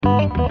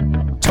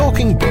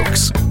Talking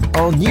Books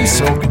on News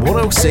Talk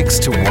 106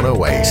 to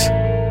 108.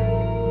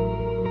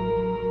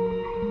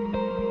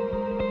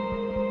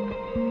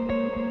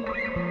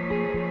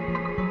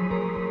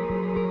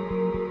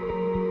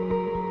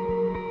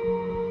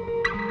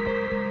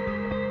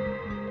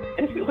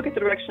 And if you look at the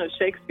direction of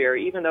Shakespeare,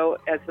 even though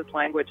as his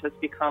language has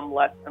become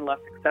less and less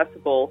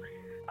accessible,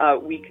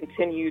 we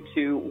continue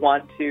to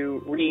want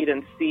to read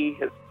and see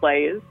his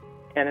plays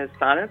and his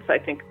sonnets. I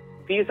think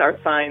these are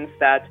signs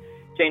that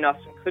Jane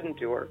Austen couldn't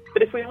do her.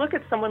 But if we look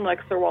at someone like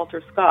Sir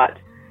Walter Scott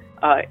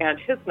and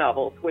his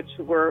novels, which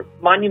were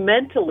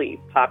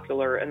monumentally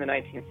popular in the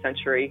 19th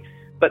century,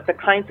 but the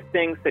kinds of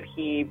things that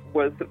he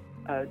was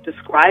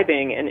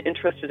describing and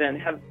interested in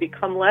have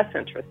become less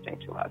interesting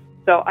to us.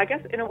 So I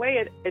guess in a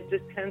way it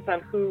depends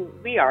on who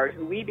we are,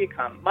 who we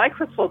become. My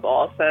crystal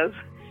ball says,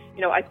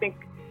 I think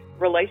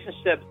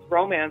relationships,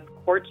 romance,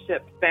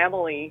 courtship,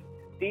 family,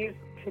 these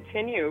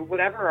continue,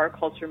 whatever our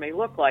culture may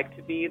look like,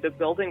 to be the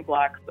building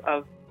blocks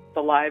of the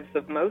lives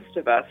of most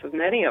of us, of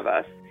many of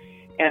us.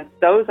 And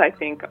those, I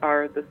think,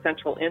 are the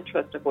central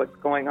interest of what's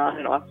going on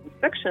in Austen's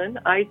fiction.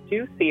 I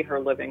do see her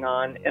living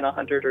on in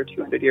 100 or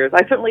 200 years.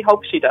 I certainly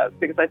hope she does,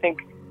 because I think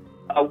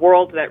a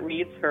world that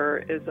reads her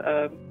is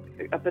a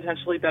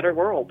potentially better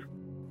world.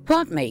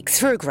 What makes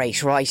for a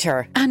great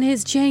writer? And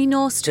is Jane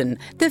Austen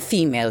the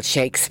female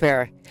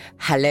Shakespeare?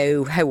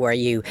 Hello, how are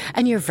you?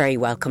 And you're very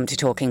welcome to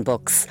Talking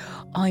Books.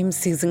 I'm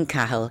Susan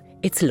Cahill.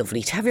 It's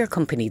lovely to have your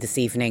company this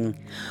evening.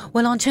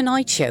 Well, on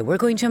tonight's show, we're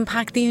going to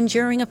unpack the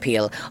enduring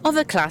appeal of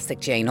a classic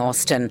Jane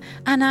Austen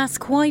and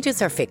ask, why does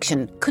her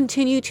fiction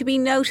continue to be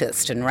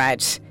noticed and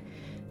read?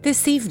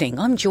 This evening,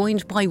 I'm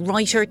joined by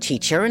writer,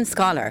 teacher and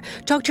scholar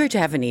Dr.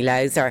 Devanny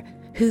Lowser,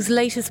 whose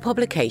latest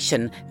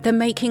publication, The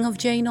Making of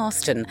Jane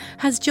Austen,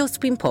 has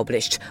just been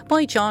published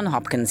by Johns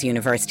Hopkins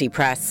University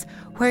Press,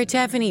 where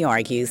Devanny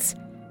argues,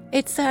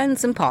 it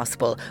sounds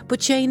impossible, but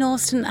Jane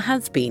Austen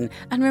has been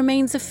and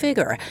remains a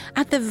figure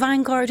at the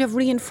vanguard of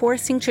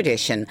reinforcing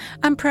tradition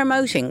and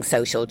promoting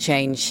social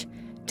change.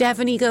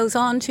 Devanny goes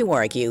on to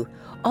argue,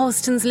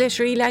 Austen's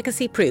literary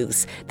legacy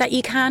proves that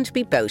you can't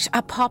be both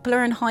a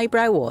popular and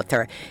highbrow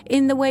author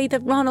in the way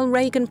that Ronald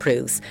Reagan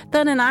proves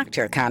that an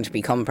actor can't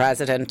become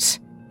president.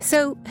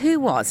 So, who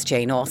was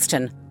Jane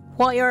Austen?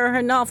 Why are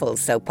her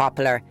novels so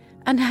popular?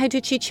 And how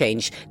did she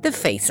change the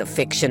face of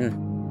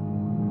fiction?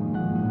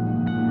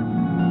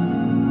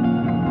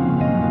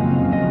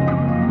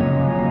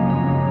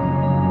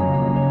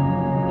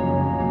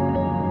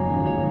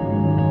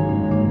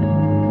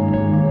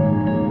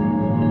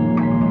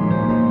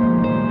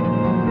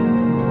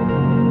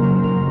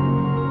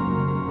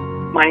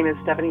 My name is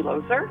Devanny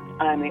Lowser.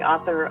 I'm the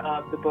author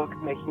of the book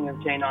Making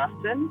of Jane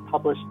Austen,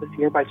 published this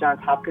year by Johns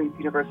Hopkins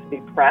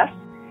University Press,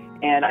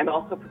 and I'm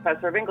also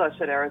professor of English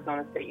at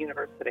Arizona State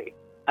University.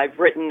 I've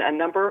written a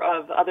number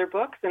of other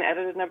books and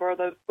edited a number of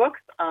those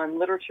books on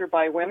literature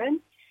by women,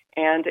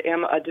 and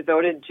am a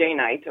devoted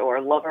Janeite, or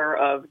lover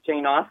of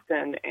Jane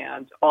Austen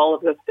and all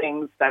of the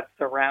things that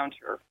surround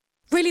her.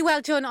 Really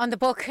well done on the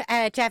book,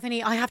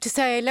 Devanny. I have to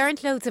say, I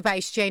learned loads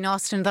about Jane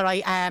Austen that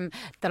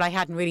I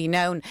hadn't really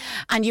known.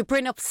 And you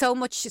bring up so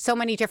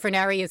many different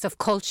areas of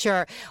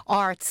culture,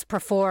 arts,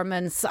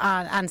 performance,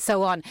 and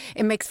so on.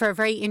 It makes for a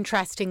very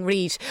interesting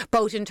read,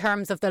 both in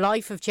terms of the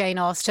life of Jane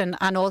Austen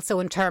and also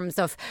in terms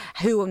of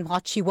who and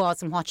what she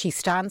was and what she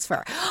stands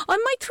for. I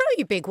might throw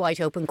you a big, wide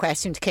open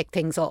question to kick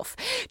things off.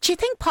 Do you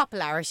think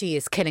popularity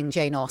is killing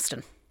Jane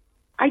Austen?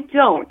 I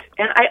don't,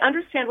 and I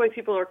understand why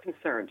people are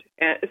concerned,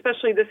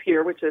 especially this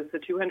year, which is the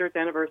 200th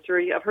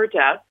anniversary of her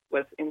death,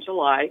 was in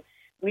July.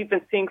 We've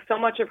been seeing so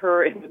much of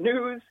her in the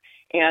news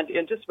and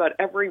in just about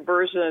every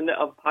version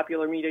of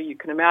popular media you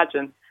can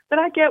imagine, that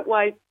I get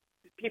why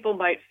people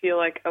might feel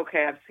like,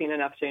 okay, I've seen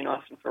enough Jane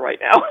Austen for right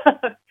now.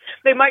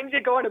 They might need to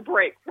go on a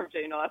break from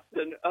Jane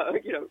Austen,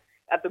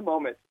 at the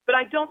moment. But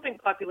I don't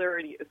think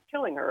popularity is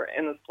killing her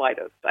in the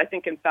slightest. I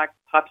think, in fact,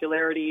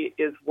 popularity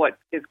is what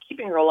is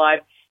keeping her alive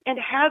and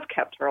has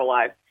kept her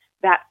alive.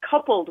 That,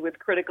 coupled with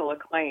critical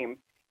acclaim.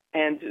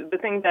 And the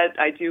thing that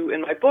I do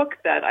in my book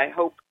that I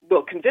hope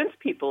will convince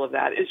people of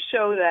that is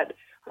show that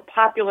her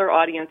popular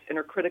audience and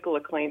her critical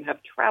acclaim have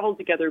traveled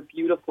together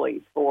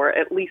beautifully for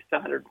at least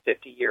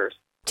 150 years.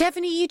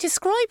 Devanny, you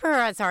describe her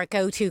as our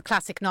go-to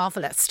classic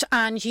novelist,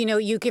 and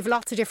you give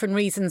lots of different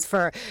reasons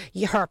for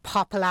her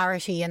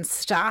popularity and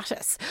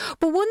status.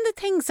 But one of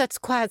the things that's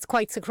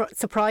quite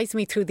surprised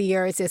me through the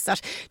years is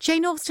that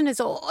Jane Austen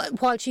is,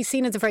 while she's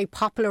seen as a very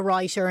popular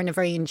writer and a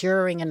very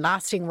enduring and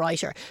lasting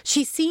writer,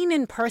 she's seen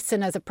in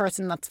person as a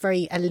person that's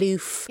very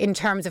aloof in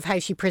terms of how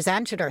she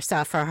presented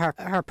herself or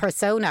her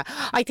persona.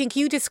 I think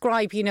you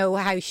describe,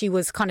 how she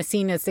was kind of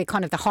seen as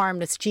the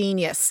harmless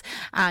genius,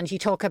 and you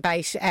talk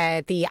about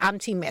the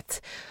anti-myth.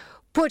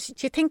 But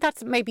do you think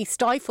that's maybe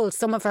stifled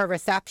some of her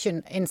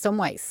reception in some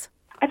ways?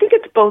 I think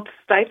it's both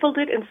stifled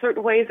it in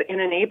certain ways and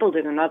enabled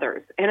it in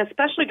others. And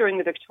especially during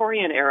the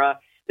Victorian era,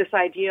 this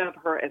idea of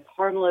her as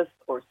harmless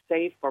or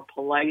safe or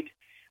polite,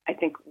 I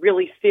think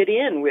really fit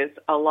in with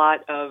a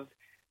lot of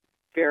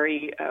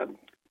very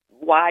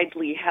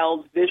widely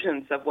held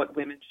visions of what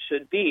women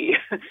should be.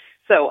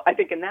 So I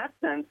think in that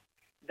sense,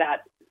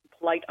 that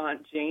polite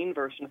Aunt Jane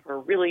version of her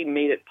really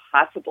made it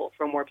possible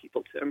for more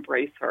people to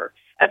embrace her,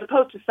 as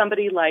opposed to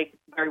somebody like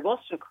Mary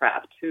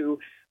Wollstonecraft, who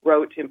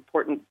wrote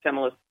important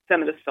feminist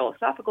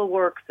philosophical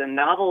works and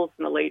novels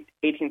in the late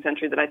 18th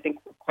century that I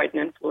think were quite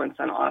an influence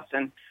on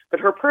Austen. But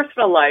her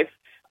personal life,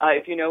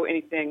 if you know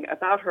anything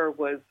about her,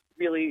 was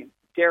really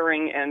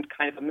daring and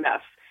kind of a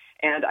mess.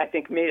 And I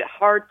think made it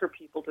hard for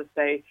people to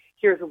say,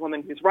 here's a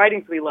woman whose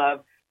writings we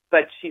love,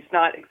 but she's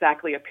not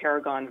exactly a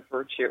paragon of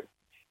virtue.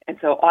 And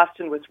so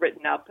Austen was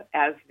written up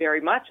as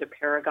very much a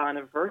paragon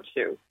of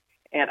virtue.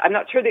 And I'm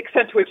not sure the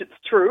extent to which it's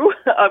true.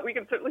 We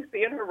can certainly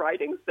see in her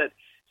writings that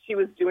she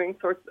was doing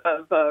sorts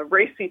of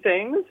racy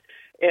things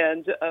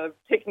and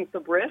taking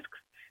some risks,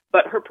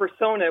 but her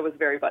persona was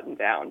very buttoned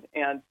down.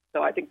 And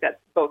so I think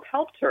that both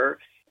helped her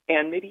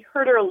and maybe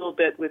hurt her a little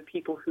bit with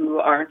people who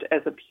aren't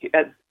as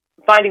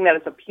finding that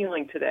as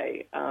appealing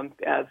today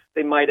as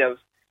they might have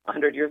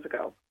 100 years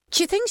ago.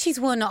 Do you think she's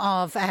one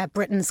of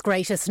Britain's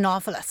greatest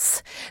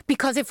novelists?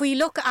 Because if we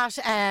look at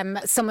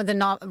some of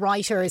the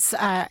writers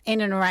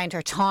in and around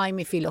her time,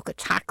 if we look at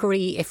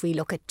Thackeray, if we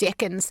look at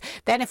Dickens,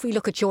 then if we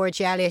look at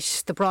George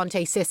Eliot, the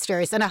Bronte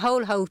sisters, and a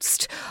whole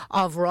host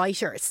of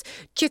writers,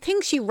 do you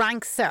think she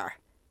ranks there?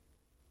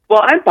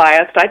 Well, I'm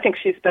biased. I think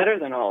she's better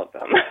than all of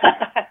them.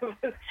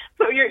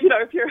 So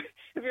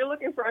if you're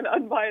looking for an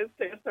unbiased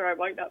answer, I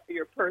might not be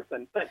your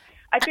person. But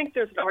I think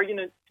there's an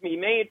argument to be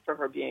made for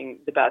her being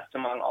the best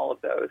among all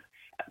of those,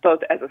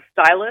 both as a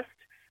stylist,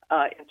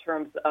 in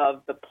terms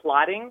of the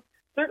plotting,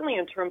 certainly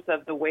in terms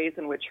of the ways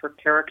in which her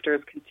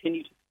characters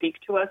continue to speak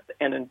to us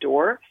and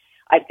endure.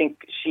 I think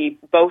she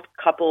both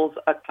couples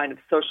a kind of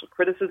social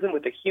criticism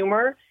with the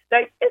humor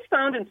that is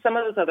found in some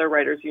of those other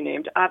writers you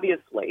named,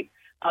 obviously.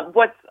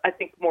 What's, I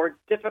think, more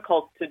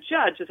difficult to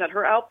judge is that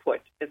her output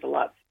is a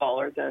lot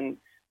smaller than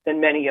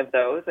many of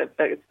those,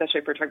 especially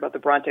if we're talking about the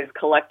Brontes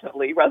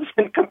collectively, rather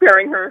than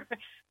comparing her,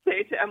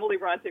 say, to Emily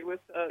Bronte with,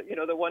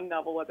 the one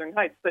novel, Wuthering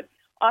Heights. But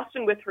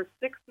Austen, with her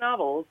 6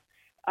 novels,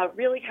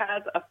 really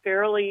has a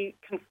fairly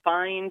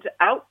confined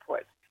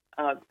output.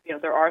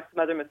 There are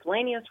some other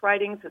miscellaneous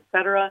writings,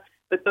 etc.,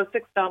 but those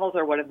 6 novels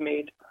are what have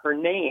made her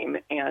name,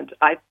 and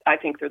I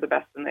think they're the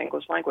best in the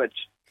English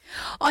language.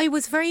 I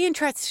was very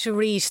interested to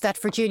read that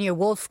Virginia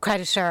Woolf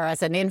credited her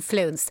as an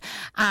influence,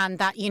 and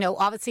that,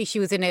 obviously she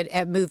was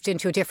moved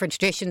into a different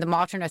tradition, the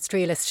modernist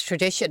realist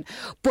tradition,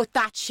 but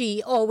that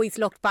she always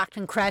looked back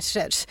and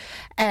credited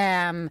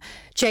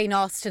Jane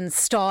Austen's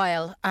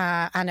style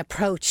and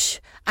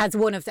approach as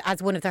one of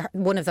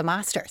the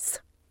masters.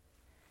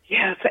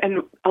 Yes,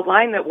 and a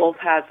line that Woolf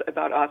has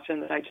about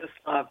Austen that I just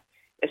love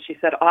is she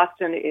said,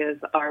 Austen is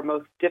our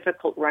most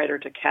difficult writer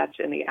to catch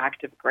in the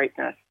act of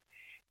greatness.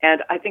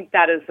 And I think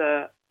that is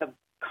a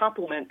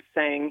compliment,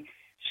 saying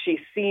she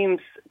seems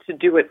to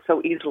do it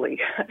so easily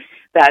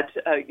that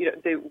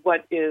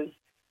what is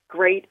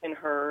great in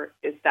her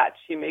is that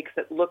she makes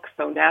it look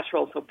so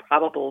natural, so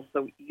probable,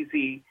 so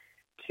easy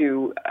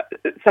to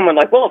someone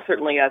like Woolf,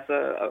 certainly as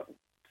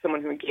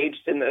someone who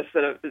engaged in this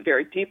at a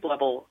very deep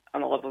level,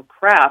 on a level of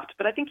craft.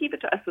 But I think even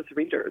to us as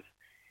readers,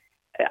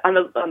 on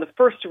the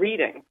first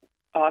reading,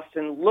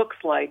 Austen looks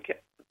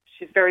like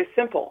she's very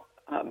simple.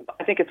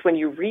 I think it's when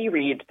you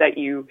reread that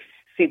you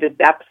see the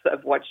depth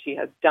of what she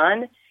has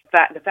done.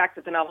 The fact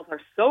that the novels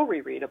are so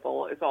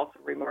rereadable is also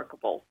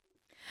remarkable.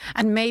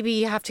 And maybe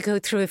you have to go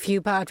through a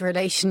few bad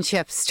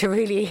relationships to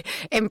really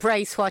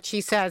embrace what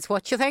she says.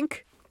 What do you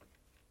think?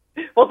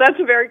 Well, that's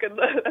a very good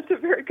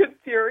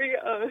theory.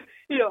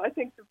 I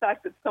think the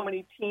fact that so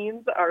many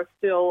teens are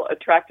still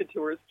attracted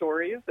to her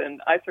stories, and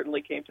I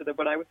certainly came to them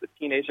when I was a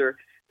teenager,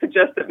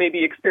 suggests that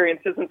maybe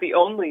experience isn't the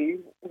only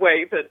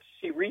way that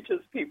she reaches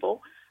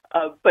people.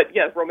 But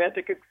yes,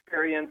 romantic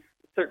experience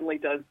certainly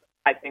does,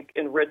 I think,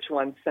 enrich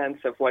one's sense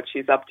of what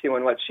she's up to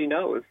and what she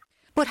knows.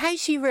 But how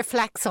she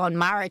reflects on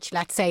marriage,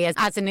 let's say,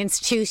 as an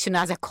institution,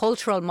 as a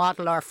cultural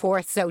model or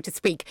force, so to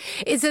speak,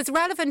 is as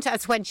relevant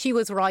as when she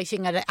was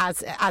writing it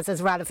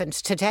as relevant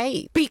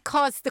today.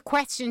 Because the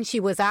question she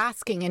was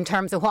asking in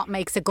terms of what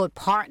makes a good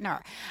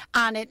partner,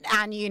 and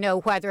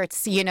whether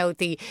it's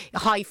the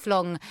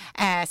high-flung,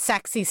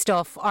 sexy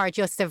stuff or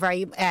just the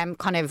very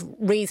kind of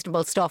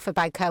reasonable stuff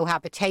about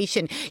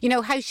cohabitation.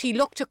 How she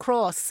looked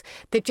across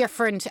the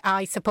different,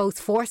 I suppose,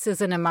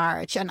 forces in a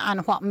marriage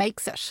and what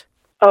makes it.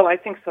 Oh, I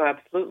think so,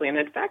 absolutely. And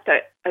in fact,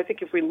 I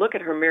think if we look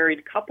at her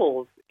married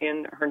couples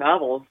in her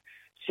novels,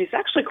 she's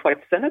actually quite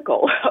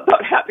cynical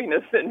about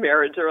happiness in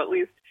marriage, or at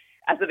least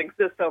as it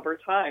exists over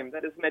time.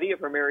 That is, many of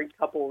her married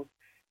couples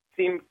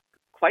seem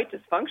quite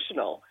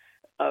dysfunctional.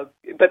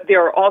 But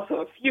there are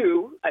also a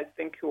few, I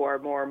think, who are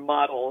more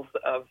models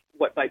of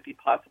what might be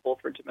possible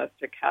for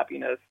domestic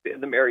happiness in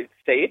the married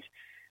state.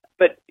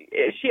 But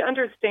she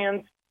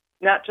understands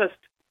not just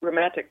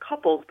romantic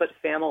couples, but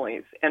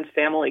families and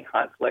family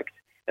conflict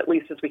at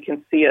least as we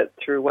can see it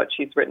through what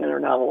she's written in her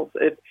novels.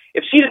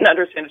 If she didn't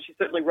understand it, she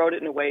certainly wrote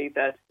it in a way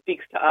that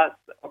speaks to us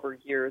over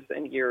years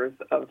and years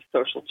of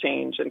social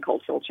change and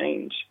cultural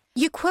change.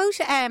 You quote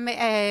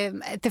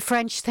the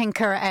French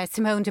thinker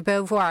Simone de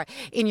Beauvoir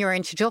in your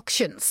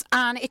introductions,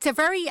 and it's a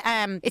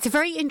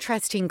very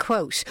interesting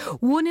quote.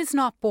 One is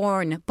not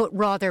born, but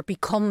rather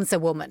becomes a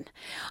woman.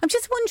 I'm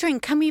just wondering,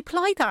 can we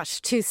apply that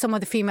to some of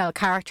the female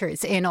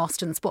characters in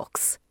Austen's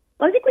books?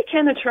 Well, I think we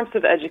can in terms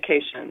of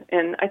education,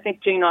 and I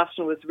think Jane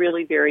Austen was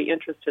really very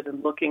interested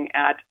in looking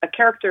at a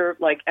character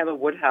like Emma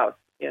Woodhouse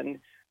in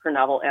her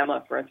novel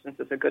Emma, for instance,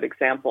 is a good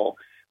example.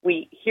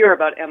 We hear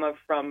about Emma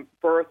from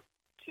birth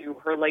to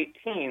her late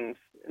teens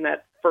in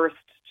that first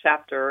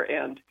chapter,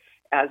 and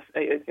as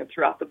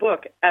throughout the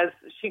book, as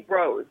she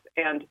grows.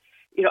 And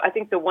I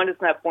think the one is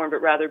not born,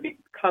 but rather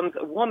becomes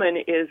a woman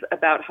is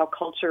about how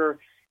culture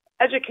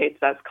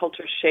educates us,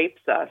 culture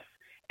shapes us,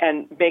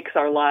 and makes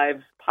our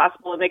lives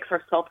possible and makes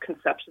our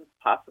self-conceptions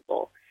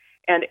possible.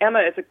 And Emma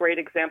is a great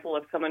example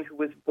of someone who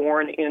was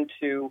born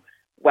into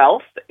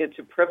wealth,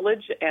 into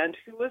privilege, and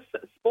who was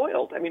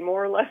spoiled. I mean,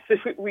 more or less,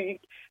 we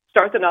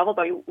start the novel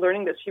by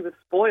learning that she was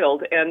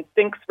spoiled and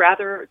thinks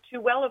rather too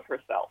well of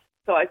herself.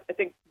 So I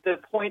think the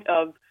point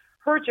of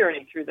her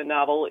journey through the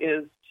novel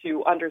is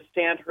to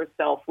understand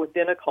herself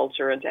within a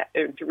culture and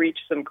to reach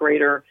some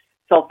greater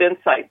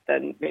self-insight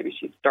than maybe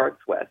she starts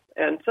with.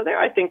 And so there,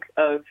 I think,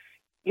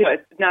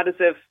 it's not as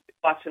if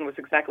Austen was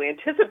exactly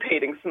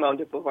anticipating Simone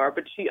de Beauvoir,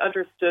 but she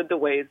understood the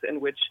ways in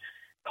which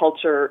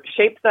culture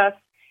shapes us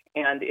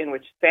and in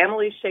which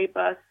families shape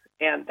us,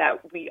 and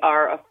that we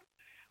are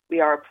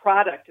a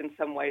product in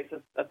some ways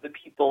of the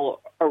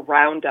people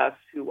around us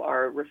who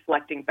are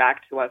reflecting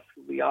back to us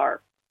who we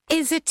are.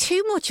 Is it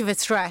too much of a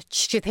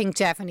stretch, do you think,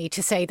 Devanny,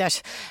 to say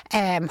that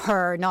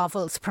her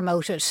novels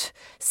promoted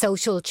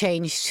social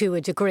change to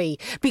a degree?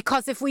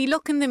 Because if we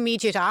look in the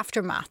immediate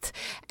aftermath,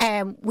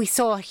 we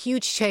saw a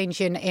huge change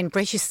in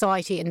British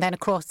society and then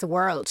across the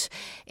world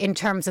in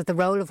terms of the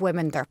role of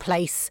women, their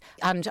place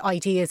and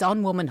ideas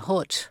on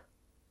womanhood.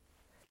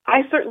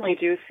 I certainly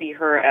do see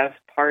her as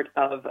part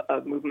of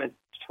a movement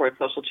towards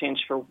social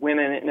change for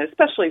women, and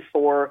especially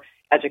for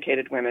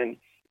educated women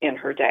in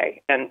her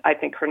day. And I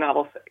think her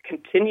novels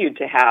continued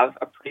to have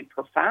a pretty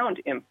profound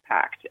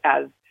impact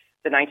as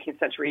the 19th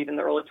century, even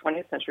the early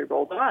 20th century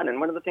rolled on. And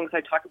one of the things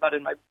I talk about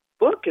in my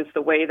book is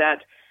the way that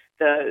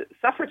the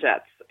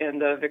suffragettes in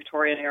the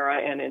Victorian era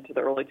and into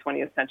the early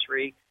 20th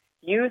century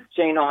used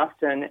Jane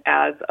Austen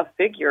as a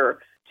figure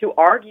to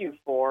argue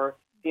for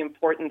the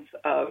importance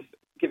of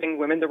giving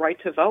women the right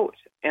to vote.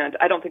 And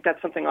I don't think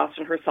that's something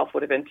Austen herself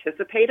would have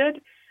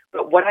anticipated.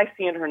 But what I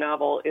see in her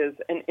novel is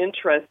an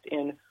interest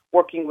in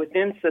working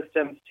within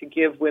systems to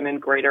give women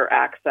greater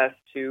access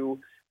to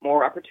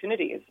more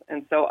opportunities.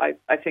 And so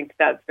I think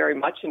that's very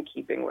much in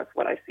keeping with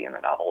what I see in the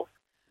novels.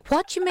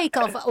 What do you make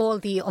of all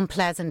the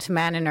unpleasant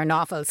men in her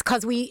novels?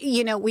 Because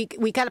we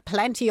get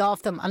plenty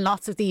of them and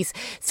lots of these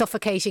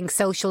suffocating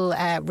social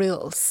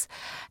rules.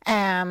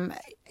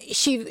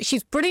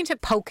 She's brilliant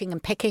at poking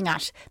and picking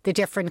at the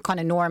different kind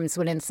of norms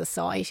within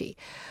society.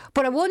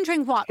 But I'm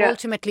wondering what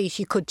ultimately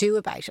she could do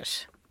about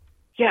it.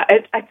 Yeah,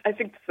 I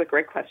think this is a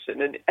great question.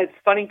 And it's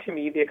funny to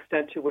me the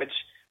extent to which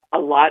a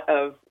lot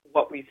of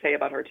what we say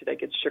about her today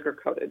gets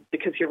sugar-coated.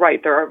 Because you're right,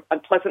 there are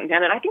unpleasant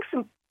men, and I think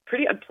some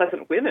pretty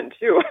unpleasant women,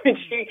 too. I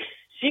mean,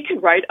 she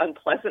can write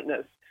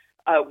unpleasantness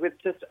with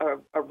just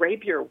a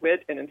rapier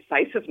wit and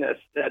incisiveness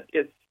that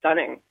is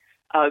stunning.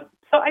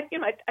 So I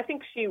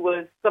think she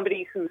was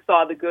somebody who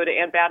saw the good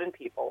and bad in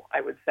people,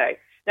 I would say.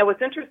 Now,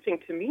 what's interesting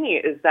to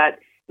me is that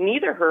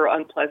neither her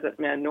unpleasant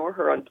men nor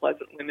her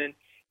unpleasant women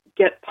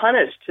get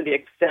punished to the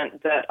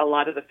extent that a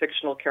lot of the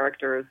fictional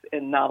characters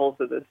in novels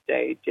of this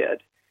day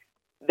did.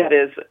 That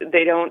is,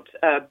 they don't.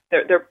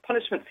 Their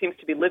punishment seems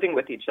to be living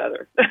with each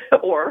other,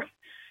 or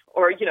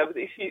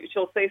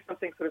she'll say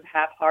something sort of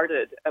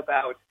half-hearted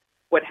about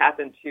what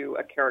happened to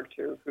a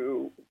character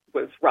who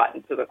was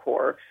rotten to the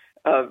core.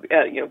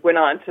 Went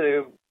on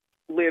to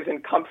live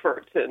in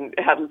comfort and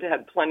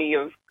had plenty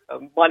of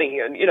money,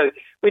 and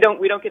we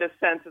don't get a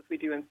sense, as we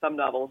do in some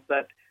novels,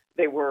 that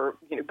they were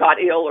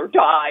got ill or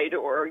died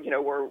or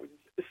were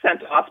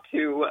sent off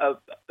to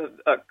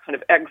a kind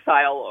of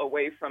exile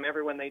away from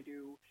everyone they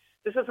knew.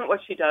 This isn't what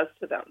she does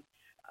to them,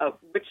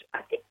 which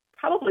I think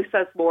probably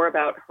says more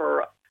about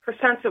her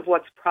sense of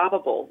what's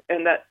probable,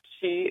 and that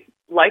she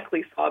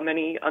likely saw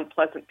many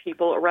unpleasant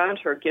people around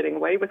her getting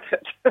away with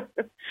it.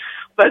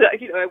 But,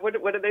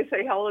 what do they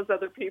say? Hell is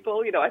other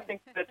people. I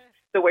think that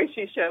the way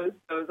she shows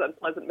those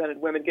unpleasant men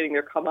and women getting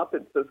their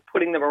comeuppance is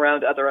putting them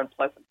around other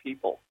unpleasant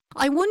people.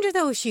 I wonder,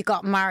 though, if she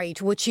got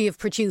married, would she have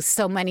produced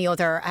so many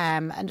other,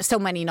 so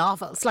many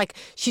novels? Like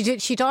she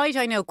did. She died,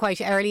 I know, quite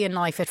early in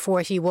life at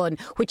 41,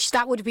 which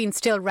that would have been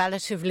still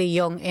relatively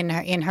young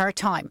in her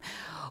time.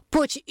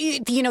 But,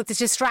 the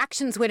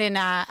distractions within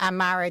a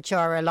marriage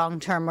or a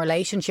long-term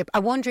relationship,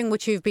 I'm wondering,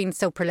 would you have been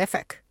so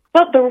prolific?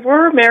 Well, there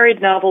were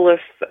married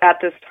novelists at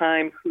this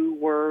time who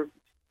were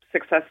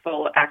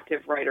successful,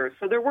 active writers.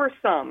 So there were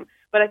some.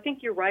 But I think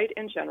you're right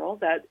in general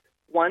that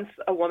once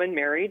a woman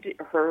married,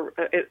 her,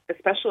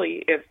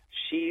 especially if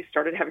she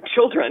started having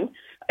children,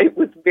 it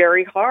was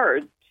very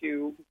hard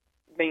to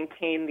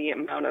maintain the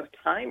amount of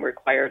time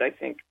required, I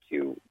think,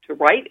 to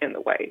write in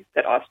the way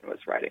that Austen was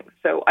writing.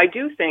 So I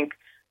do think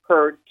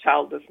her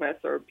childlessness,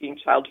 or being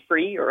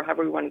child-free, or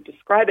however we want to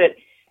describe it,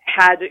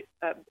 had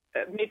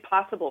made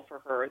possible for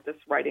her this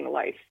writing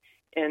life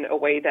in a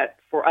way that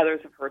for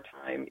others of her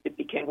time, it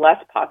became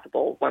less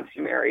possible once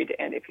you married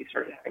and if you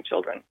started having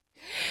children.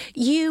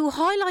 You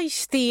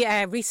highlight the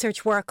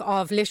research work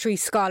of literary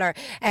scholar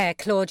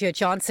Claudia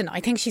Johnson.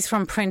 I think she's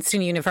from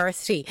Princeton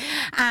University.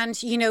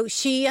 And, you know,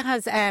 she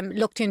has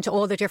looked into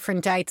all the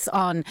different dates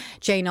on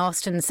Jane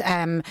Austen's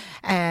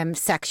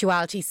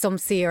sexuality. Some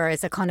see her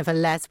as a kind of a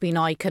lesbian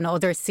icon.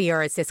 Others see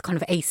her as this kind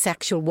of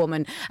asexual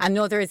woman. And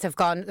others have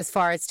gone as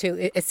far as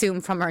to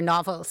assume from her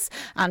novels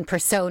and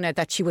persona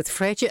that she was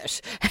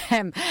frigid.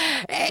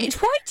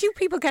 Why do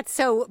people get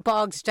so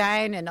bogged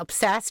down and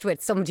obsessed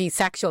with somebody's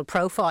sexual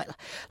profile?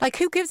 Like,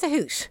 who gives a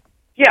hoot?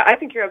 Yeah, I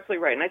think you're absolutely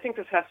right. And I think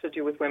this has to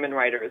do with women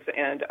writers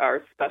and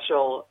our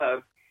special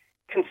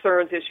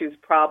concerns, issues,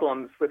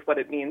 problems with what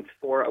it means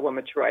for a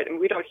woman to write. And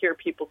we don't hear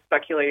people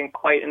speculating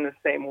quite in the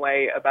same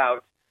way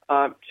about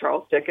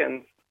Charles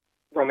Dickens'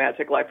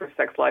 romantic life or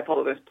sex life,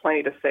 although there's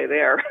plenty to say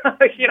there.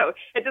 You know,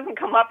 it doesn't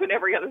come up in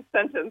every other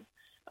sentence.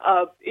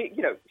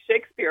 You know,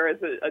 Shakespeare is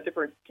a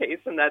different case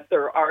in that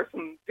there are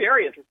some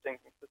very interesting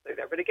things to say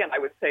there. But again, I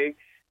would say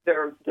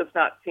there does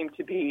not seem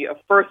to be a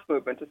first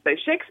movement to say,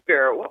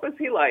 Shakespeare, what was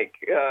he like,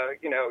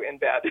 you know, in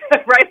bed,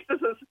 right?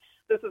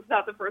 This is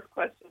not the first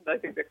question I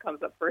think that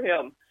comes up for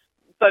him.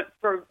 But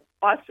for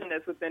Austen,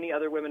 as with many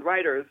other women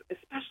writers,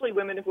 especially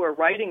women who are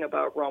writing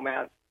about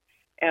romance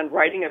and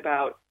writing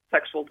about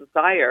sexual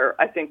desire,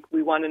 I think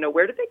we want to know,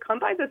 where did they come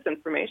by this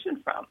information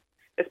from?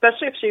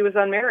 Especially if she was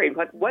unmarried.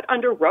 What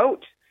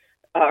underwrote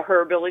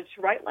her ability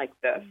to write like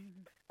this?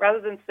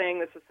 Rather than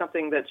saying this is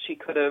something that she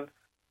could have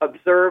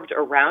observed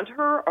around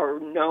her or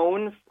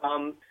known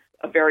from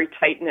a very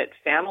tight-knit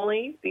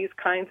family, these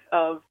kinds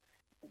of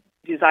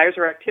desires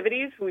or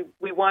activities,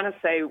 we want to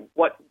say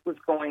what was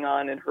going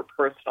on in her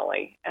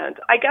personally. And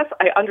I guess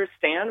I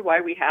understand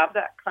why we have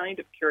that kind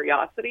of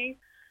curiosity,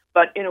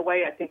 but in a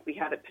way I think we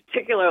have it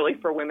particularly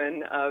for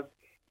women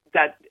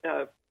that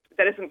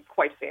isn't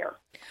quite fair.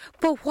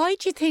 But why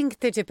do you think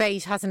the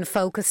debate hasn't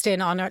focused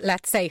in on,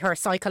 let's say, her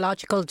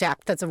psychological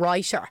depth as a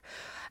writer,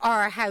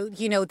 or how,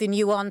 you know, the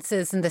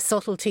nuances and the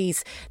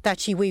subtleties that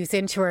she weaves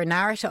into her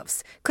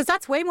narratives? Because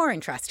that's way more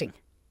interesting.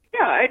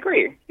 Yeah, I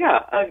agree.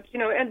 Yeah, you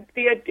know, and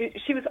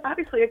she was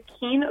obviously a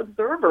keen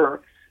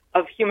observer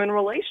of human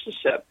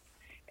relationships,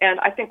 and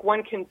I think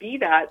one can be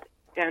that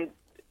and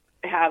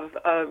have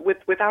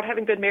without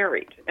having been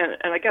married. And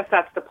I guess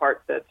that's the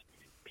part that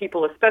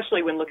people,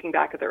 especially when looking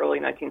back at the early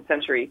 19th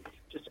century,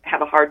 just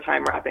have a hard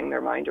time wrapping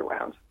their mind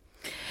around.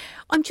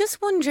 I'm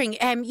just wondering,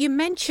 you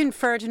mentioned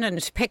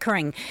Ferdinand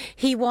Pickering.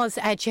 He was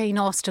Jane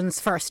Austen's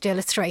first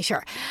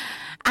illustrator.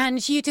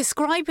 And you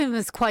describe him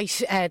as quite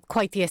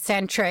the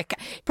eccentric.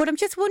 But I'm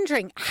just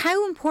wondering,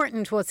 how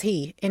important was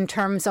he in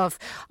terms of,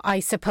 I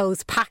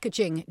suppose,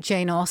 packaging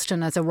Jane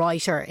Austen as a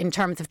writer, in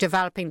terms of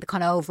developing the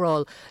kind of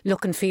overall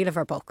look and feel of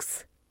her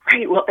books?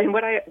 Right. Well, and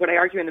what I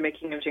argue in the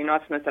making of Jane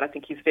Austen is that I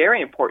think he's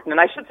very important. And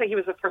I should say he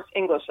was the first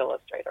English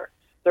illustrator.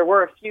 There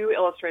were a few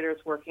illustrators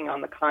working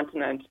on the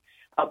continent,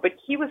 but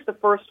he was the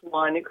first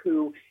one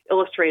who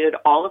illustrated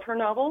all of her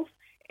novels.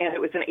 And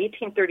it was in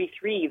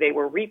 1833 they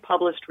were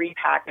republished,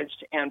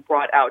 repackaged, and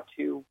brought out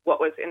to what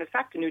was, in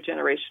effect, a new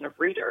generation of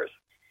readers.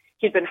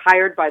 He'd been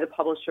hired by the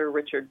publisher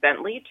Richard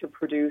Bentley to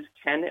produce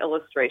 10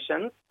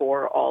 illustrations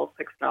for all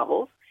 6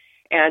 novels.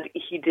 And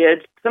he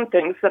did some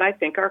things that I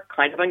think are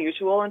kind of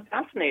unusual and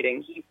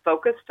fascinating. He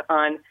focused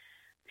on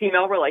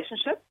female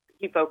relationships.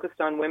 He focused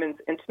on women's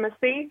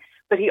intimacy.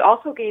 But he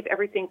also gave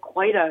everything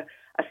quite a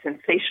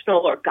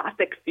sensational or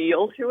gothic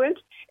feel to it.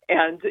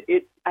 And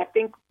it, I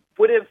think,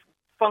 would have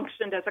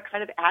functioned as a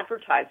kind of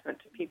advertisement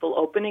to people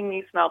opening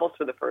these novels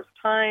for the first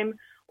time,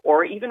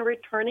 or even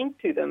returning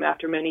to them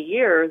after many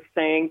years,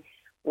 saying,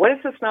 what is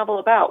this novel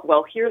about?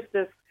 Well, here's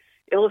this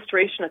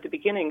illustration at the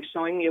beginning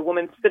showing me a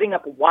woman sitting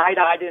up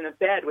wide-eyed in a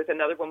bed with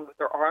another woman with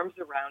her arms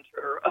around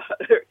her.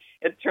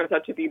 It turns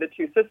out to be the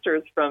 2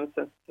 sisters from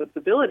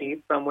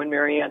Sensibility, from when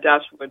Marianne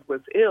Dashwood was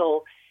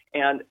ill,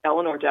 and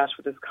Eleanor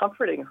Dashwood is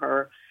comforting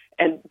her.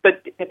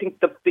 But I think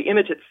the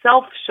image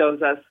itself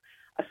shows us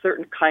a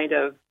certain kind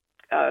of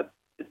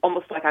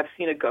almost like I've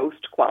seen a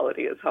ghost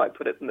quality, is how I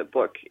put it in the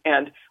book,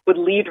 and would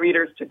lead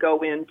readers to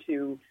go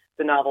into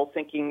the novel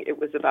thinking it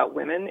was about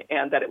women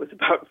and that it was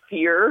about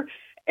fear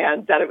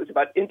and that it was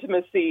about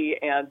intimacy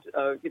and,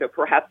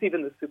 perhaps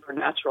even the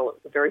supernatural. It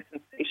was a very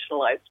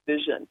sensationalized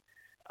vision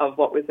of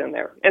what was in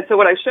there. And so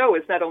what I show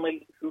is not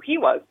only who he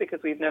was, because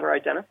we've never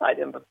identified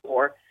him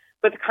before,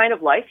 but the kind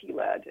of life he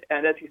led.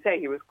 And as you say,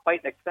 he was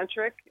quite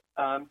eccentric.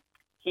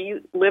 He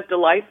lived a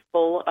life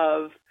full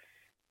of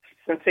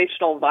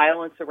sensational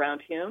violence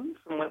around him,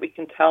 from what we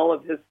can tell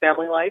of his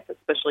family life,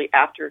 especially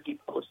after he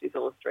published these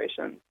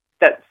illustrations,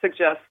 that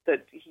suggests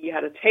that he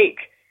had a take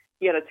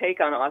he had a take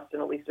on Austen,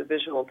 at least a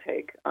visual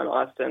take on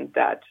Austen,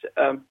 that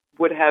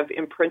would have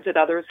imprinted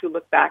others who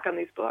look back on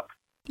these books.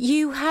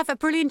 You have a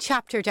brilliant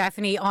chapter,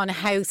 Daphne, on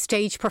how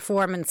stage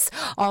performance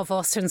of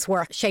Austen's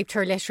work shaped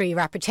her literary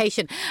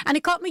reputation. And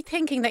it got me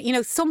thinking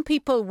that, some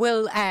people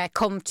will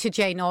come to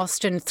Jane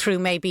Austen through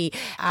maybe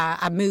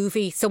a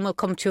movie, some will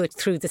come to it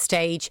through the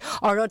stage,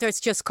 or others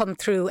just come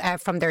through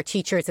from their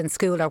teachers in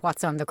school or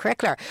what's on the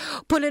curricula.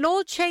 But it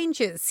all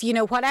changes,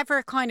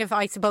 whatever kind of,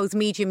 I suppose,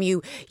 medium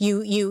you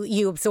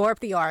absorb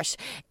the art,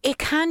 it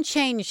can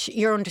change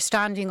your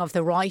understanding of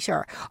the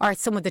writer or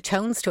some of the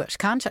tones to it,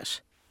 can't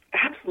it?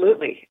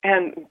 Absolutely.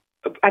 And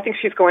I think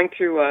she's going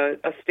through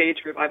a stage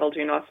revival.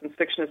 Jane Austen's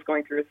fiction is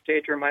going through a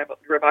stage revival,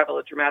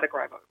 a dramatic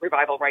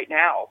revival right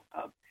now.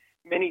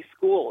 Many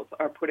schools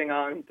are putting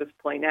on this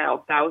play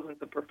now. Thousands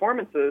of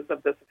performances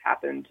of this have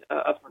happened,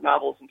 of her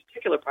novels in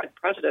particular, Pride and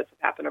Prejudice, have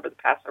happened over the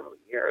past several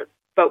years.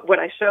 But what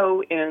I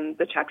show in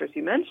the chapters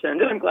you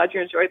mentioned, and I'm glad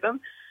you enjoyed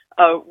them,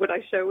 what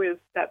I show is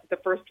that the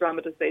first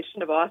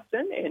dramatization of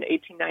Austen in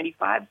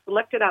 1895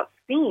 selected out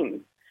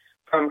scenes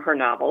from her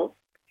novels.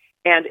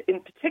 And in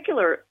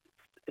particular,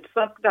 it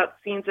talks about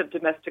scenes of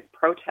domestic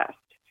protest.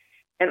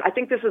 And I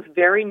think this is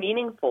very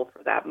meaningful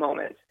for that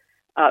moment.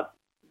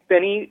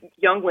 Many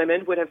young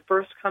women would have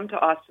first come to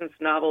Austen's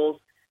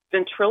novels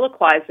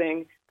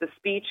ventriloquizing the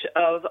speech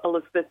of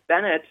Elizabeth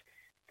Bennet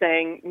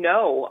saying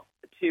no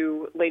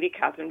to Lady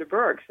Catherine de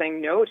Bourgh,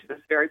 saying no to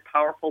this very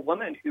powerful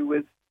woman who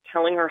was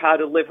telling her how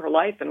to live her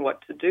life and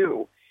what to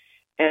do.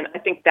 And I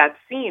think that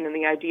scene and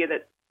the idea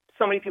that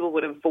so many people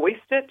would have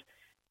voiced it,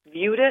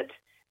 viewed it,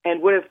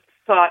 and would have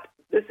thought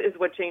this is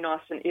what Jane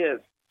Austen is,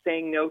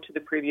 saying no to the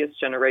previous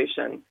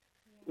generation,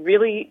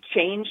 really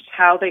changed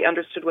how they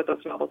understood what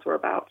those novels were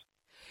about.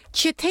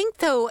 Do you think,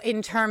 though,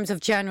 in terms of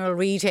general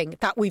reading,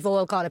 that we've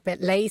all got a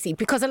bit lazy?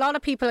 Because a lot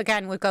of people,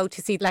 again, would go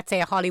to see, let's say,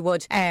 a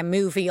Hollywood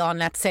movie on,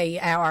 let's say,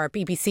 or a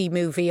BBC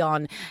movie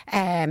on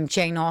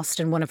Jane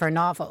Austen, one of her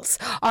novels.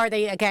 Or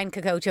they, again,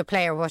 could go to a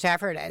play or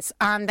whatever it is.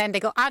 And then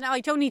they go,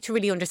 I don't need to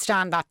really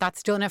understand that.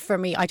 That's done it for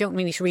me. I don't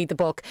really need to read the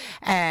book.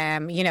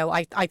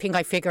 I think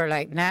I figure it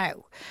out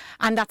now.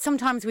 And that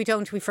sometimes we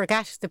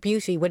forget the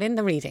beauty within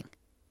the reading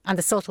and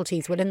the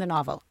subtleties within the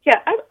novel. Yeah,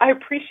 I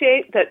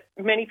appreciate that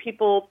many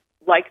people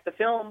like the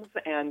films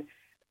and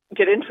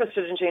get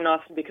interested in Jane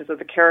Austen because of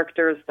the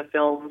characters, the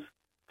films,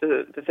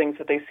 the things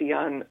that they see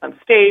on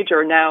stage,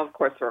 or now, of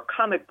course, there are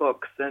comic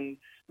books and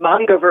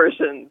manga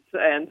versions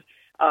and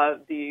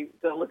the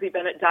Lizzie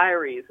Bennet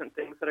diaries and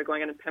things that are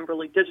going on in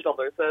Pemberley Digital.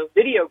 There's a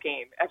video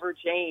game, Ever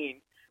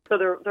Jane. So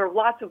there are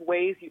lots of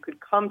ways you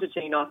could come to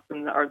Jane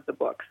Austen or the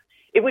books.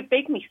 It would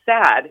make me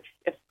sad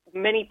if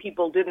many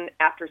people didn't,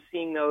 after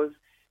seeing those,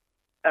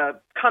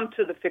 come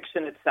to the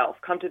fiction itself,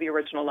 come to the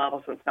original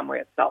novels in some way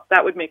itself.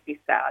 That would make me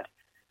sad.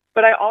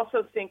 But I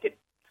also think it's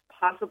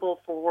possible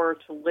for her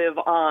to live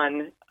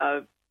on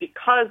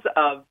because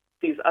of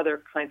these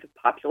other kinds of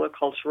popular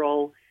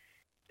cultural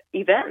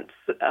events,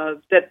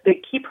 that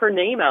they keep her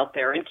name out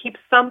there and keep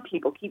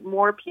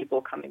more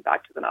people coming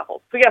back to the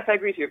novels. So yes, I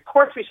agree with you. Of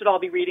course we should all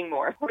be reading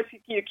more. Of course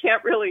you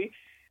can't really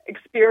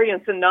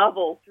experience a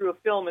novel through a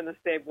film in the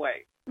same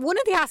way. One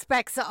of the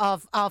aspects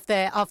of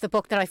the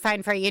book that I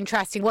found very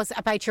interesting was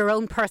about your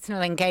own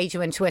personal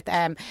engagement with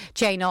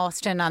Jane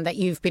Austen, and that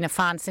you've been a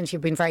fan since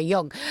you've been very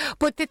young.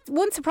 But the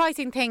one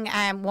surprising thing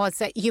was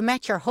that you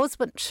met your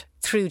husband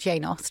through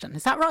Jane Austen.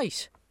 Is that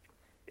right?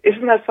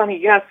 Isn't that funny?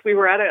 Yes, we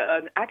were at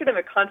an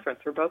academic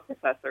conference. We're both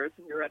professors,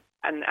 and we were at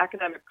an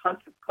academic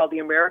conference called the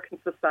American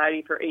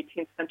Society for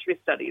 18th Century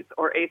Studies,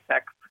 or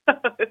ASEC.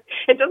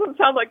 It doesn't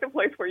sound like the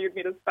place where you'd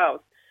meet a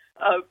spouse.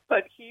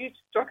 But he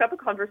struck up a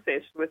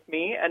conversation with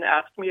me and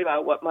asked me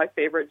about what my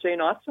favorite Jane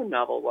Austen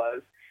novel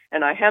was.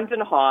 And I hemmed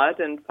and hawed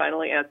and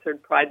finally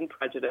answered Pride and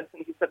Prejudice.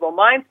 And he said, well,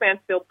 mine's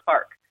Mansfield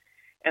Park.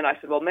 And I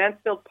said, well,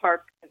 Mansfield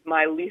Park is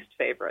my least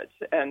favorite.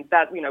 And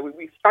that,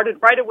 we started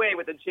right away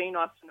with a Jane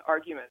Austen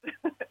argument.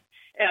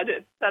 And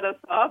it set us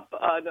off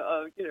on,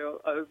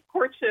 a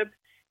courtship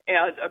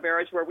and a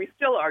marriage where we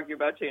still argue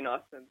about Jane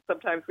Austen.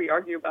 Sometimes we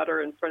argue about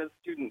her in front of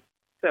students.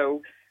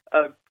 So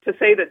to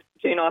say that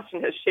Jane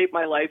Austen has shaped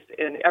my life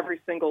in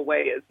every single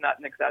way is not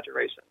an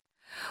exaggeration.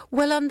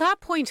 Well, on that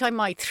point, I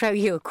might throw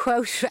you a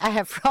quote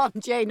from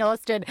Jane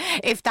Austen,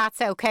 if that's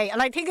okay. And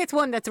I think it's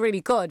one that's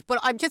really good. But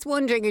I'm just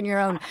wondering, in your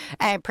own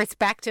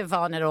perspective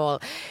on it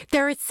all,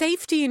 there is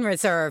safety in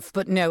reserve,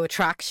 but no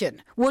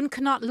attraction. One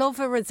cannot love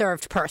a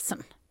reserved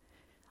person.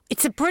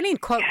 It's a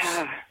brilliant quote.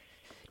 Yeah.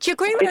 Do you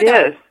agree with it?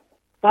 It is.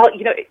 Well,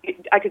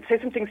 I could say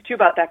some things, too,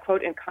 about that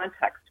quote in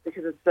context,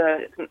 because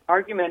it's an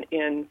argument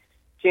in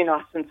Jane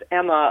Austen's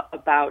Emma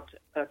about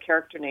a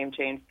character named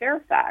Jane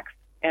Fairfax.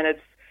 And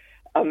it's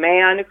a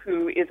man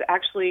who is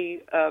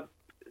actually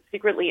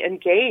secretly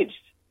engaged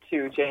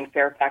to Jane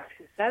Fairfax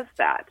who says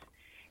that.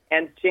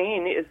 And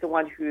Jane is the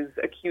one who's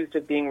accused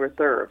of being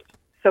reserved.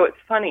 So it's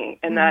funny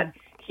in that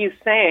he's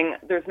saying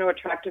there's no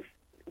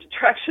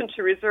attraction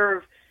to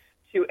reserve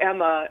to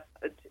Emma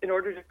in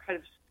order to kind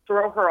of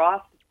throw her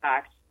off the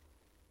fact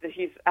that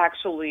he's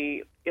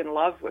actually in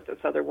love with this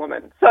other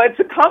woman. So it's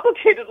a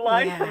complicated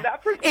line from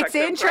that perspective. It's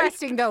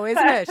interesting, though,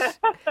 isn't it?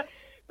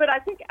 But I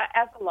think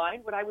as a line,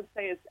 what I would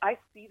say is I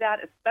see that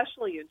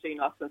especially in Jane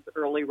Austen's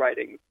early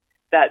writings,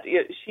 that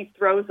she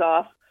throws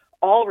off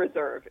all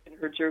reserve in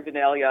her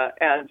juvenilia,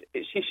 and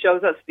she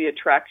shows us the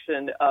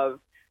attraction of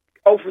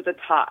over the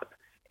top.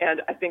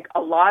 And I think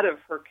a lot of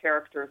her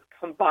characters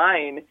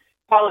combine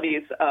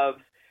qualities of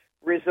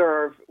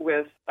reserve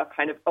with a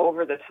kind of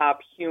over-the-top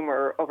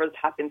humor,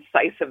 over-the-top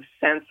incisive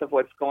sense of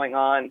what's going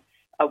on.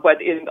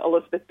 But in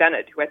Elizabeth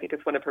Bennet, who I think is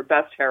one of her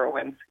best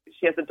heroines,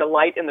 she has a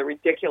delight in the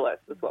ridiculous,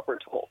 is what we're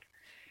told.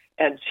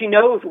 And she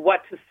knows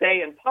what to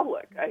say in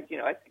public. I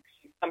think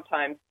she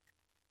sometimes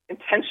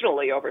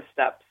intentionally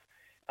oversteps,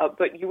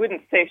 but you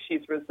wouldn't say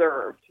she's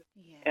reserved.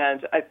 Yeah.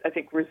 And I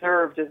think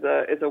reserved is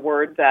a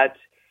word that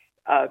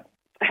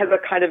has a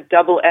kind of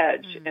double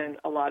edge in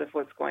a lot of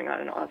what's going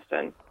on in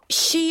Austen.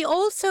 She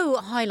also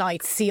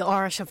highlights the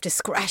art of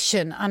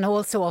discretion and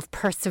also of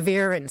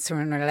perseverance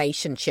in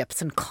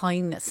relationships and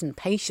kindness and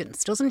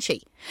patience, doesn't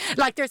she?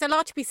 Like, there's a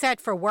lot to be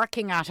said for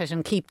working at it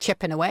and keep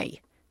chipping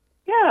away.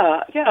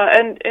 Yeah.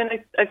 And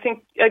I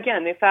think,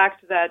 again, the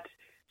fact that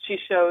she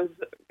shows,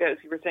 as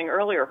you were saying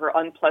earlier, her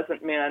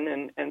unpleasant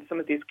men and some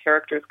of these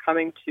characters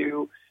coming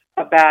to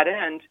a bad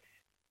end,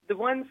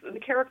 the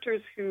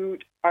characters who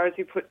are, as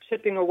you put,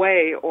 chipping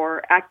away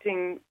or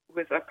acting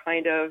with a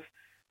kind of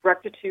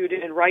rectitude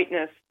and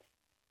rightness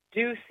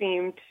do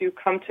seem to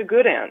come to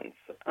good ends.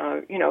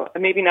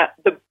 Maybe not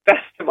the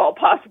best of all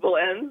possible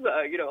ends.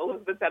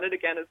 Elizabeth Bennet,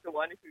 again, is the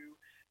one who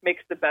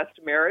makes the best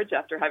marriage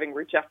after having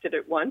rejected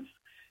it once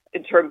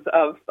in terms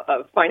of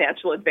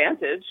financial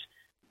advantage.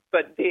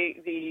 But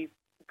the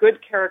good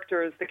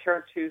characters, the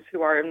characters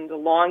who are in the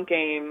long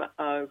game,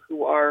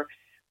 who are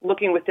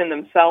looking within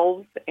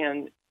themselves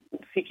and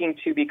seeking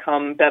to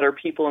become better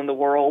people in the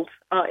world,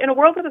 in a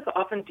world that is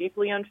often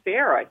deeply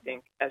unfair, I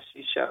think, as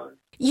she shows.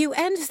 You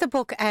end the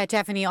book,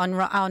 Devaney,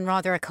 on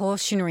rather a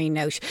cautionary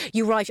note.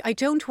 You write, I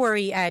don't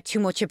worry too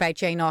much about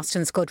Jane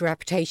Austen's good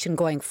reputation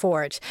going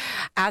forward.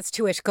 As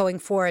to it going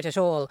forward at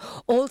all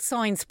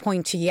signs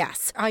point to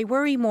yes. I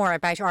worry more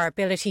about our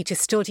ability to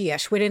study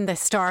it within the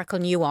historical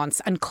nuance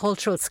and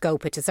cultural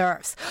scope it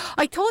deserves.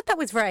 I thought that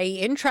was very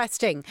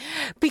interesting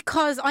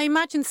because I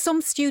imagine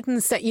some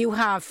students that you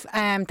have,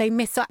 they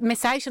miss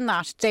out on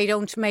that. They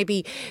don't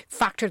maybe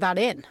factor that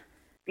in.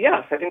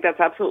 Yes, I think that's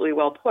absolutely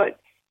well put.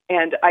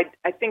 And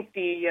I think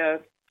the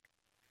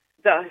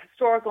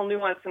historical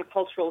nuance and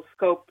cultural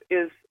scope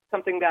is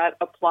something that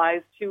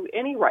applies to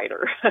any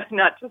writer,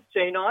 not just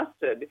Jane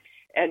Austen.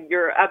 And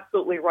you're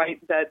absolutely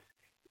right that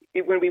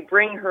when we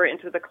bring her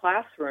into the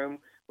classroom,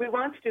 we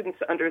want students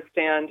to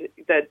understand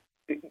that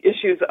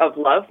issues of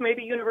love may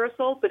be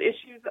universal, but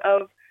issues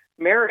of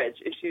marriage,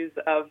 issues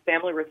of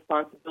family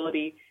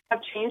responsibility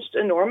have changed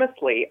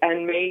enormously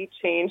and may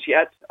change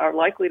yet, are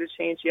likely to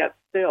change yet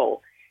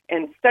still.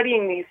 And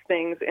studying these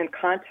things in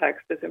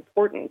context is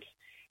important.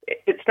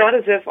 It's not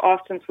as if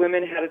Austen's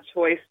women had a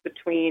choice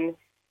between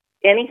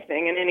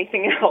anything and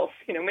anything else.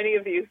 Many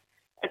of these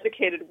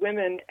educated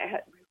women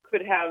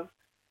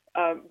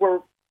were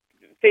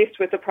faced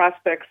with the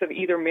prospects of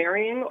either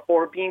marrying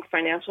or being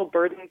financial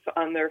burdens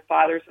on their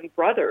fathers and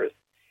brothers.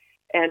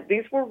 And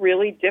these were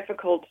really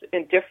difficult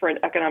and different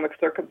economic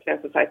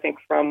circumstances, I think,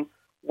 from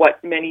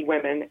what many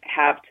women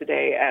have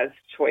today as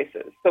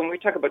choices. So when we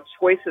talk about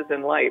choices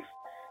in life,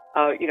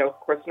 of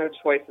course, no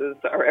choices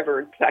are ever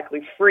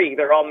exactly free.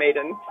 They're all made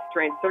in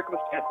strange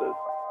circumstances.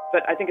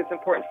 But I think it's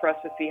important for us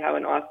to see how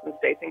in Austen's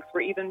day things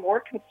were even more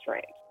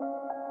constrained.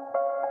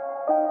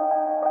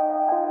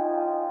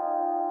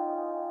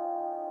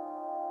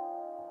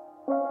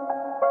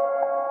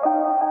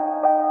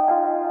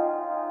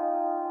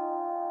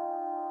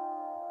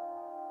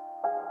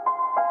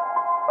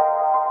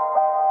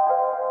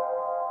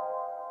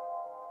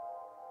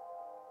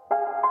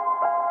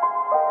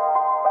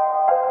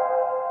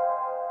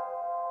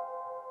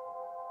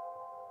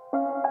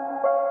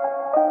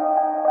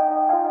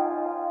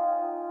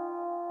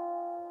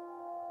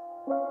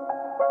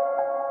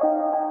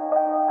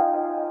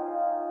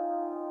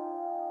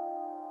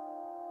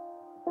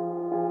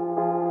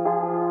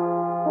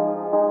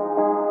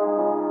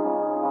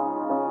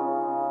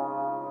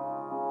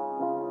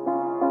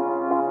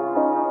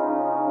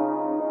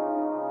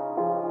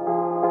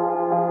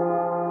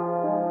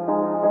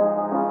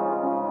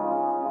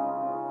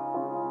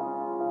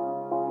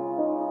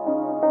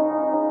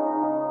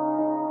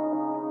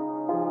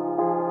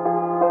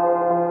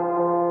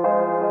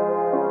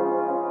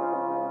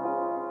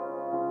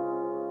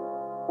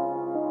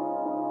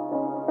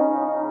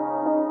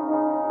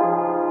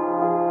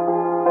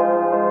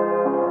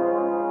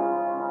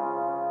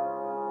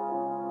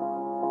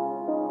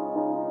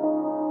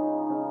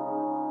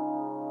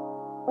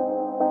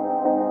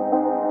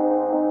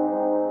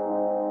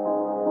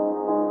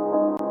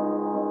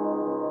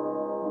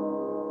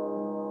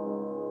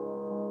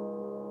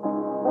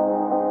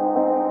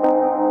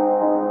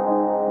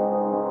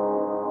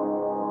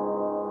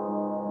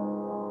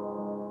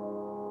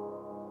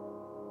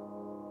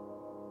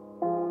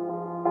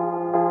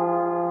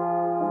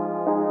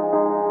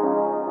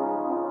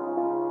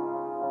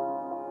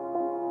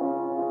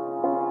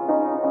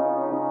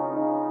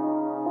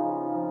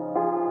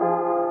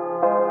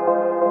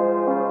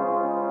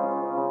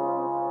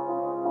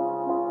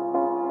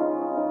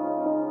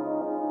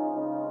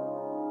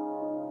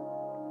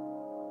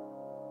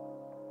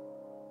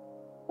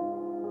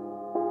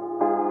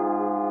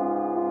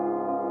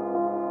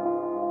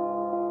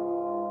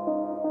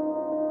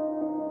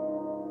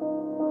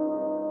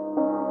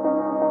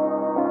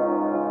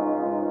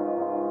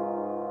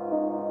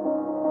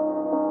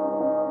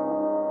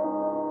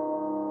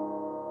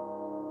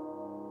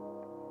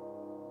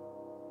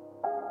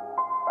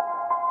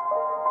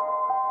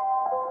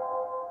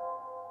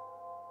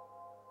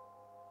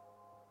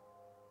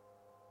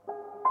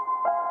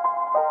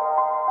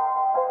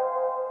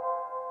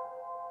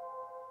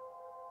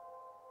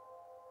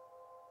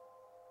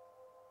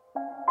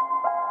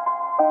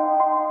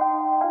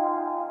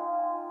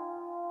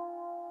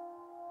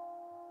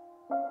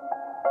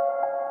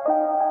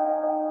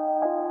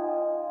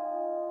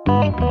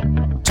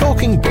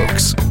 Talking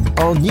Books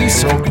on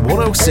News Talk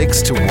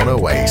 106 to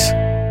 108.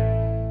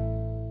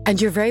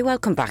 And you're very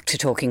welcome back to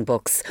Talking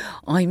Books.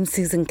 I'm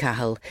Susan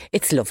Cahill.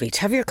 It's lovely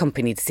to have your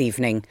company this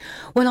evening.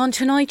 Well, on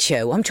tonight's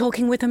show, I'm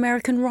talking with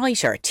American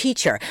writer,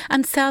 teacher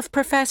and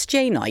self-professed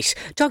Janeite,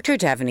 Dr.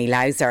 Devanny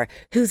Lowser,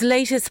 whose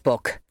latest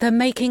book, The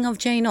Making of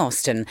Jane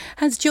Austen,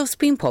 has just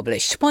been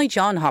published by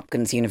Johns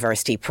Hopkins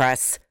University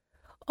Press.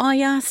 I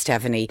asked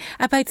Devanny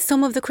about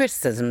some of the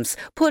criticisms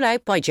put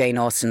out by Jane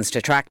Austen's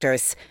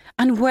detractors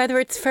and whether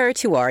it's fair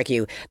to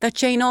argue that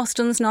Jane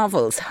Austen's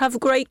novels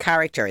have great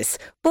characters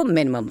but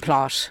minimum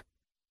plot.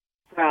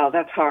 Wow,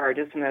 that's hard,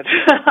 isn't it?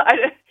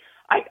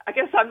 I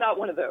guess I'm not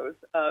one of those.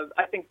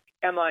 I think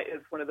Emma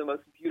is one of the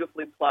most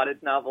beautifully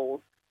plotted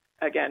novels,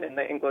 again, in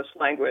the English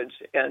language,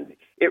 and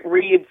it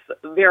reads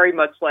very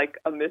much like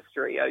a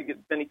mystery.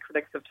 Many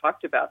critics have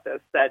talked about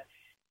this, that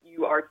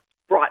you are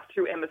brought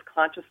through Emma's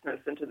consciousness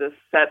into this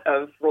set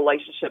of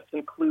relationships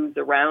and clues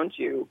around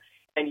you,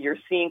 and you're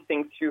seeing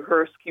things through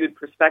her skewed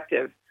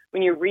perspective.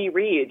 When you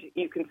reread,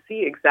 you can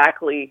see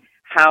exactly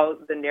how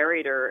the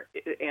narrator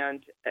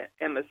and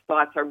Emma's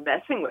thoughts are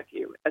messing with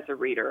you as a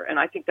reader, and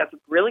I think that's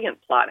brilliant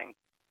plotting,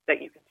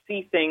 that you can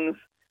see things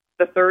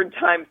the third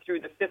time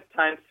through, the fifth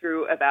time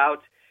through,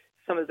 about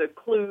some of the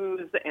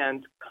clues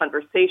and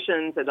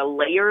conversations and the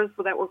layers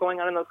that were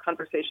going on in those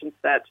conversations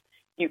that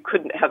you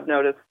couldn't have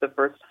noticed the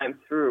first time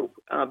through.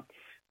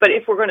 But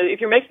if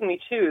you're making me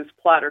choose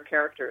plot or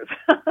characters,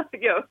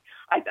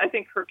 I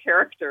think her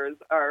characters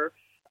are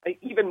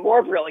even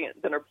more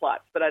brilliant than her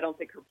plots, but I don't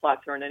think her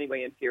plots are in any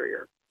way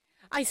inferior.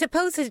 I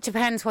suppose it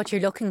depends what you're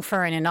looking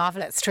for in a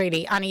novelist,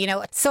 really. And,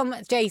 some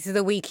days of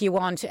the week you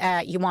want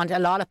a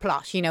lot of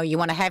plot. You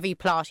want a heavy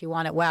plot, you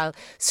want it well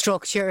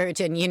structured,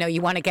 and,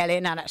 you want to get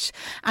in on it.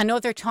 And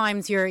other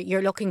times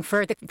you're looking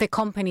for the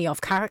company of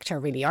character,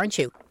 really, aren't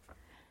you?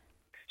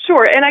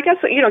 Sure, and I guess,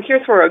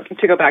 here's where,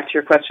 to go back to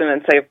your question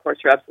and say, of course,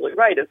 you're absolutely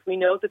right, is we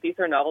know that these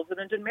are novels that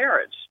end in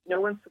marriage. No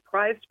one's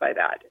surprised by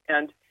that,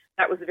 and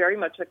that was very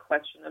much a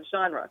question of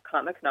genre.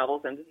 Comic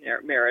novels end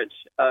in marriage,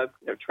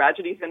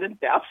 tragedies end in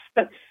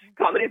deaths,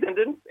 comedies end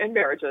in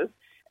marriages,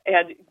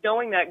 and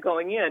knowing that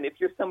going in, if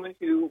you're someone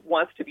who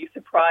wants to be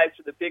surprised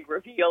with a big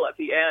reveal at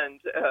the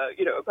end,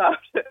 about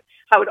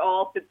how it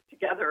all fits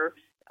together,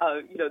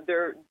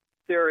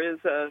 there is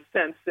a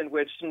sense in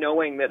which,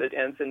 knowing that it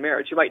ends in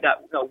marriage, you might not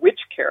know which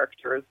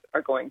characters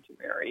are going to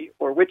marry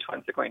or which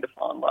ones are going to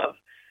fall in love.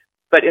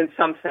 But in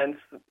some sense,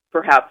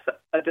 perhaps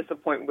a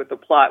disappointment with the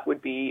plot would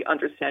be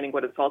understanding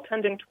what it's all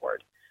tending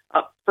toward.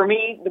 For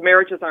me, the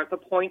marriages aren't the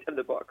point of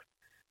the book.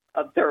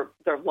 They're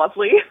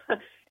lovely,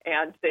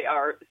 and they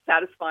are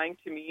satisfying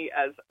to me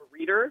as a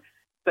reader,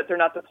 but they're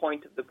not the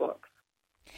point of the books.